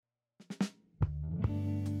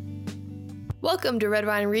Welcome to Red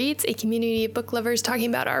Wine Reads, a community of book lovers talking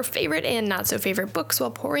about our favorite and not so favorite books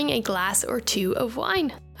while pouring a glass or two of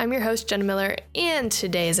wine. I'm your host, Jenna Miller, and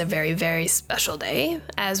today is a very, very special day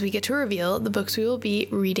as we get to reveal the books we will be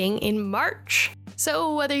reading in March.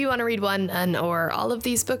 So whether you want to read one, none, or all of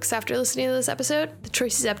these books after listening to this episode, the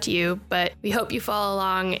choice is up to you, but we hope you follow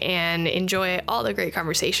along and enjoy all the great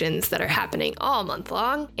conversations that are happening all month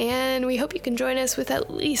long, and we hope you can join us with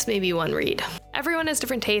at least maybe one read. Everyone has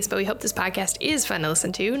different tastes, but we hope this podcast is fun to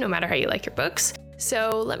listen to, no matter how you like your books.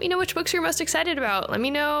 So let me know which books you're most excited about. Let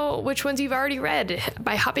me know which ones you've already read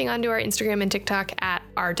by hopping onto our Instagram and TikTok at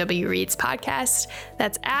RW Reads Podcast.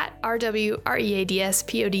 That's at RWREADS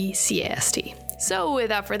PODCAST. So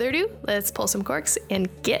without further ado, let's pull some corks and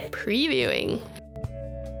get previewing.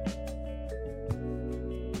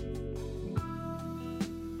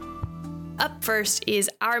 Up first is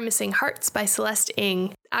Our Missing Hearts by Celeste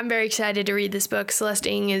Ng. I'm very excited to read this book. Celeste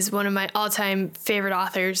Ng is one of my all-time favorite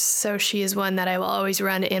authors, so she is one that I will always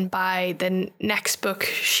run and buy the next book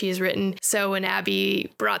she has written. So when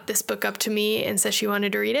Abby brought this book up to me and said she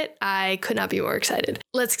wanted to read it, I could not be more excited.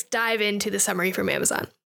 Let's dive into the summary from Amazon.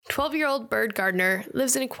 12-year-old Bird Gardner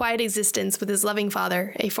lives in a quiet existence with his loving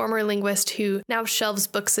father, a former linguist who now shelves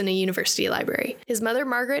books in a university library. His mother,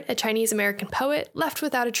 Margaret, a Chinese-American poet, left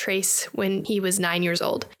without a trace when he was 9 years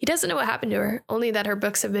old. He doesn't know what happened to her, only that her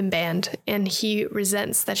books have been banned, and he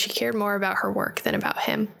resents that she cared more about her work than about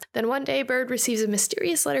him. Then one day, Bird receives a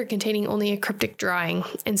mysterious letter containing only a cryptic drawing,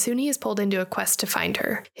 and soon he is pulled into a quest to find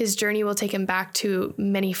her. His journey will take him back to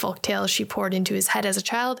many folk tales she poured into his head as a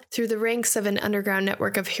child, through the ranks of an underground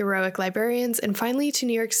network of heroic librarians, and finally to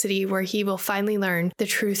New York City, where he will finally learn the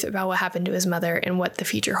truth about what happened to his mother and what the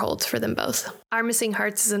future holds for them both. Our Missing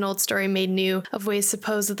Hearts is an old story made new of ways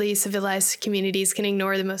supposedly civilized communities can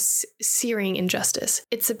ignore the most searing injustice.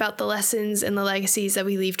 It's about the lessons and the legacies that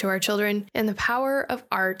we leave to our children and the power of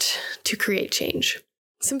art to create change.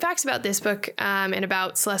 Some facts about this book and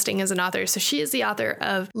about Celeste Ng as an author. So she is the author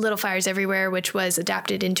of Little Fires Everywhere, which was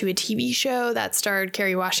adapted into a TV show that starred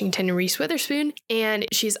Kerry Washington and Reese Witherspoon. And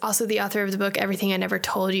she's also the author of the book Everything I Never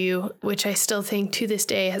Told You, which I still think to this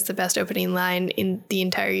day has the best opening line in the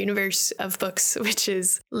entire universe of books, which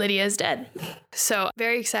is Lydia's dead. So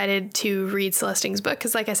very excited to read Celeste Ng's book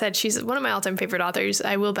because, like I said, she's one of my all-time favorite authors.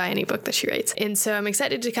 I will buy any book that she writes. And so I'm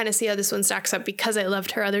excited to kind of see how this one stacks up because I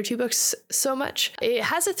loved her other two books so much. It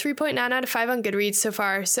has a 3.9 out of 5 on Goodreads so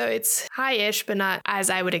far, so it's high-ish, but not as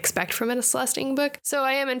I would expect from a Celeste Ng book. So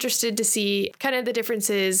I am interested to see kind of the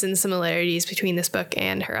differences and similarities between this book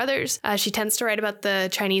and her others. She tends to write about the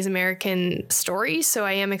Chinese-American story, so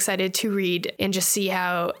I am excited to read and just see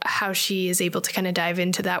how she is able to kind of dive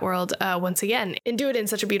into that world once again and do it in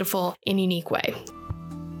such a beautiful and unique way.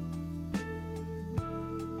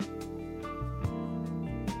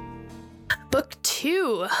 Book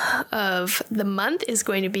 2 of the month is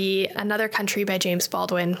going to be Another Country by James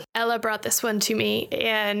Baldwin. Ella brought this one to me,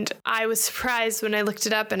 and I was surprised when I looked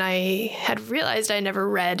it up and I had realized I never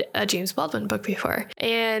read a James Baldwin book before.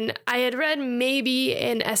 And I had read maybe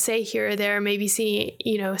an essay here or there, maybe seen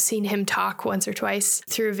him talk once or twice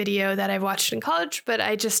through a video that I've watched in college, but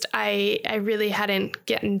I really hadn't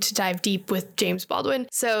gotten to dive deep with James Baldwin.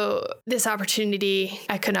 So this opportunity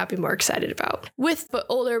I could not be more excited about. With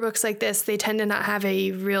older books like this, they tend to not have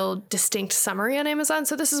a real distinct summary on Amazon,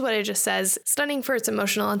 so this is what it just says. Stunning for its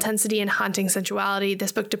emotional intensity and haunting sensuality,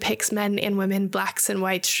 this book depicts men and women, blacks and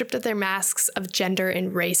whites, stripped of their masks of gender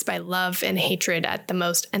and race by love and hatred at the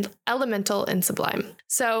most elemental and sublime.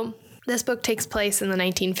 So this book takes place in the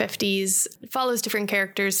 1950s. It follows different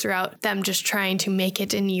characters throughout them just trying to make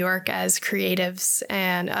it in New York as creatives,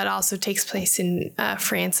 and it also takes place in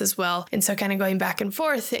France as well. And so kind of going back and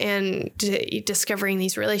forth and discovering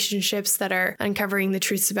these relationships that are uncovering the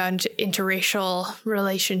truths about interracial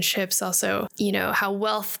relationships, also, how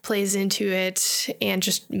wealth plays into it, and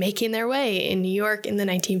just making their way in New York in the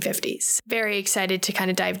 1950s. Very excited to kind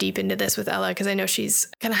of dive deep into this with Ella because I know she's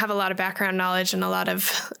going to have a lot of background knowledge and a lot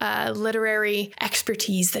of literary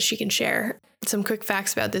expertise that she can share. Some quick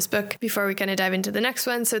facts about this book before we kind of dive into the next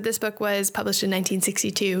one. So this book was published in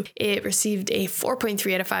 1962. It received a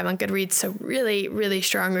 4.3 out of 5 on Goodreads, so really, really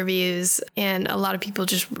strong reviews, and a lot of people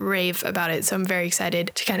just rave about it. So I'm very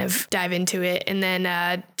excited to kind of dive into it. And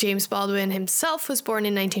then James Baldwin himself was born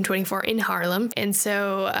in 1924 in Harlem. And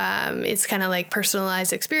so it's kind of like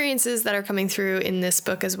personalized experiences that are coming through in this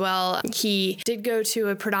book as well. He did go to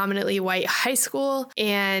a predominantly white high school,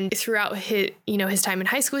 and throughout his time in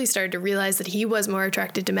high school, he started to realize that he was more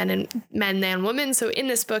attracted to men than women. So in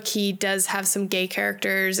this book, he does have some gay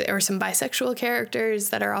characters or some bisexual characters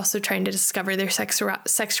that are also trying to discover their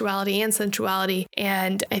sexuality and sensuality.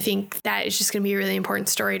 And I think that is just going to be a really important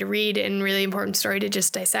story to read and really important story to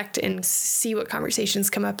just dissect and see what conversations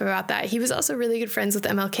come up about that. He was also really good friends with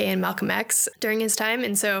MLK and Malcolm X during his time.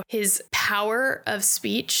 And so his power of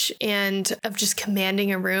speech and of just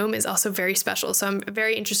commanding a room is also very special. So I'm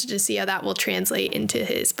very interested to see how that will translate into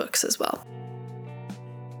his books as well.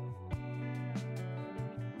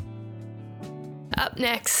 Up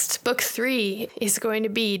next, book 3 is going to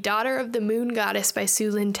be Daughter of the Moon Goddess by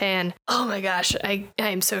Su Lin Tan. Oh my gosh, I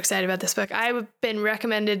am so excited about this book. I've been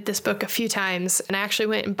recommended this book a few times, and I actually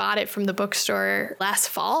went and bought it from the bookstore last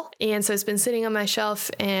fall. And so it's been sitting on my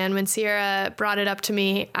shelf, and when Sierra brought it up to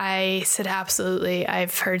me, I said, absolutely,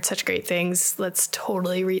 I've heard such great things. Let's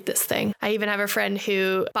totally read this thing. I even have a friend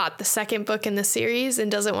who bought the second book in the series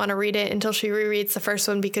and doesn't want to read it until she rereads the first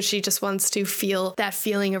one because she just wants to feel that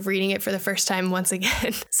feeling of reading it for the first time once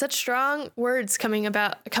again. Such strong words coming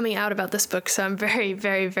out about this book, so I'm very,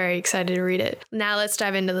 very, very excited to read it. Now let's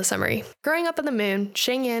dive into the summary. Growing up on the moon,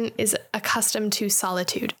 Sheng Yin is accustomed to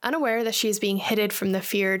solitude, unaware that she is being hidden from the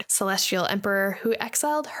feared celestial emperor who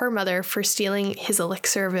exiled her mother for stealing his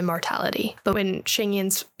elixir of immortality. But when Sheng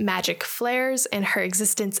Yin's magic flares and her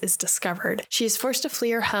existence is discovered, she is forced to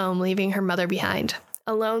flee her home, leaving her mother behind.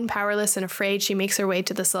 Alone, powerless, and afraid, she makes her way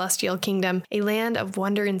to the Celestial Kingdom, a land of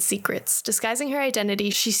wonder and secrets. Disguising her identity,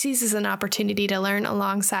 she seizes an opportunity to learn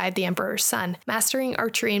alongside the Emperor's son, mastering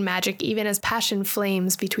archery and magic even as passion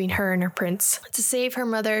flames between her and her prince. To save her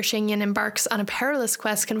mother, Sheng Yin embarks on a perilous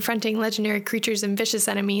quest confronting legendary creatures and vicious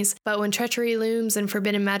enemies, but when treachery looms and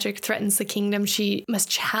forbidden magic threatens the kingdom, she must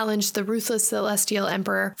challenge the ruthless Celestial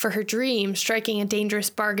Emperor for her dream, striking a dangerous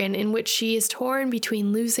bargain in which she is torn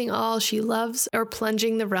between losing all she loves or plunging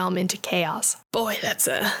the realm into chaos. Boy, that's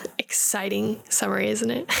a exciting summary, isn't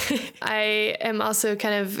it? I am also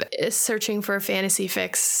kind of searching for a fantasy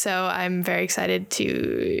fix, so I'm very excited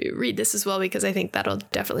to read this as well because I think that'll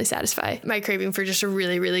definitely satisfy my craving for just a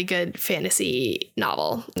really, really good fantasy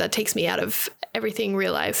novel that takes me out of everything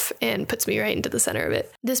real life and puts me right into the center of it.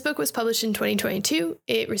 This book was published in 2022.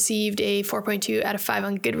 It received a 4.2 out of 5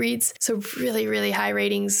 on Goodreads, so really, really high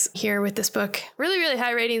ratings here with this book. Really, really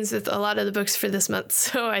high ratings with a lot of the books for this month,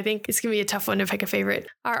 so I think it's going to be a tough one to pick a favorite.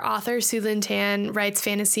 Our author, Su Lin Tan, writes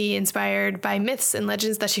fantasy inspired by myths and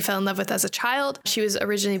legends that she fell in love with as a child. She was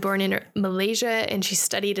originally born in Malaysia, and she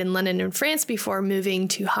studied in London and France before moving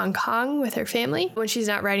to Hong Kong with her family. When she's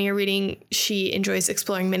not writing or reading, she enjoys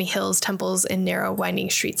exploring many hills, temples, and narrow,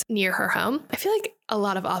 winding streets near her home. I feel like a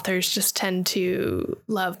lot of authors just tend to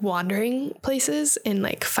love wandering places and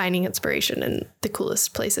like finding inspiration in the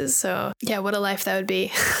coolest places. So yeah, what a life that would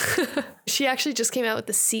be. She actually just came out with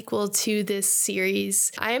the sequel to this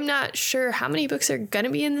series. I am not sure how many books are going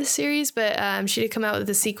to be in this series, but she did come out with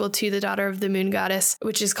the sequel to The Daughter of the Moon Goddess,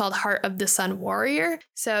 which is called Heart of the Sun Warrior.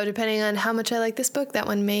 So depending on how much I like this book, that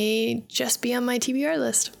one may just be on my TBR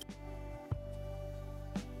list.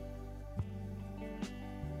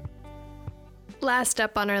 Last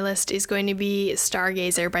up on our list is going to be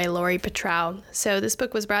Stargazer by Lori Petrau. So this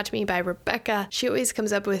book was brought to me by Rebecca. She always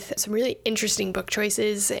comes up with some really interesting book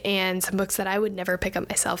choices and some books that I would never pick up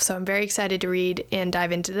myself. So I'm very excited to read and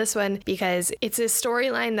dive into this one because it's a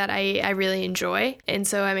storyline that I really enjoy. And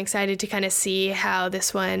so I'm excited to kind of see how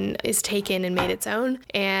this one is taken and made its own.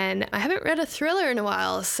 And I haven't read a thriller in a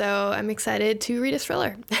while, so I'm excited to read a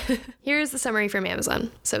thriller. Here's the summary from Amazon.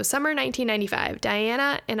 So summer 1995,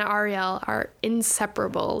 Diana and Ariel are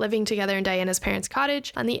inseparable, living together in Diana's parents'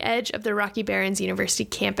 cottage on the edge of the Rocky Barrens University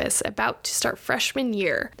campus, about to start freshman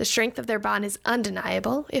year. The strength of their bond is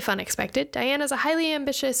undeniable, if unexpected. Diana's a highly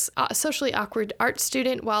ambitious, socially awkward art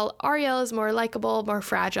student, while Ariel is more likable, more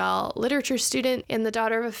fragile literature student, and the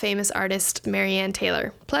daughter of a famous artist, Marianne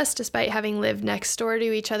Taylor. Plus, despite having lived next door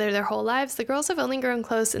to each other their whole lives, the girls have only grown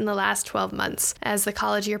close in the last 12 months. As the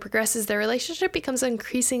college year progresses, their relationship becomes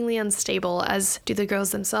increasingly unstable, as do the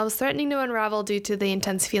girls themselves, threatening to unravel due to the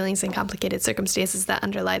intense feelings and complicated circumstances that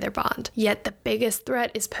underlie their bond. Yet the biggest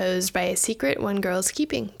threat is posed by a secret one girl is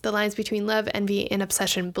keeping. The lines between love, envy, and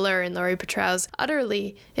obsession blur in Lori Petrau's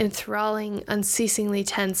utterly enthralling, unceasingly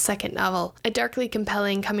tense second novel, a darkly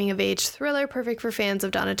compelling coming-of-age thriller perfect for fans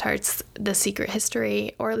of Donna Tartt's The Secret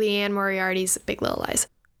History or Leanne Moriarty's Big Little Lies.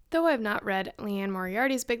 Though I've not read Leanne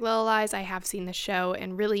Moriarty's Big Little Lies, I have seen the show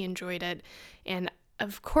and really enjoyed it, and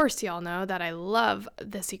of course, y'all know that I love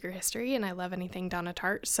The Secret History and I love anything Donna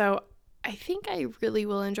Tartt, so I think I really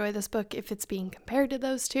will enjoy this book if it's being compared to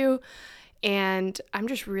those two. And I'm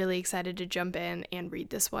just really excited to jump in and read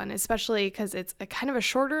this one, especially because it's a kind of a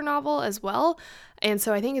shorter novel as well. And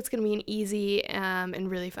so I think it's going to be an easy and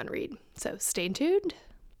really fun read. So stay tuned.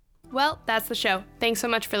 Well, that's the show. Thanks so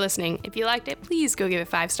much for listening. If you liked it, please go give it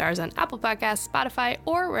 5 stars on Apple Podcasts, Spotify,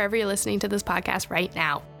 or wherever you're listening to this podcast right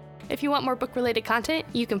now. If you want more book-related content,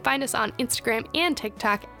 you can find us on Instagram and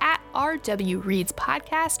TikTok at RW Reads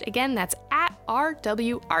Podcast. Again, that's at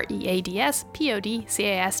RWREADS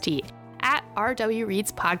at RW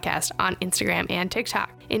Reads Podcast on Instagram and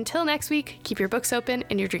TikTok. Until next week, keep your books open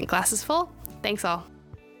and your drink glasses full. Thanks all.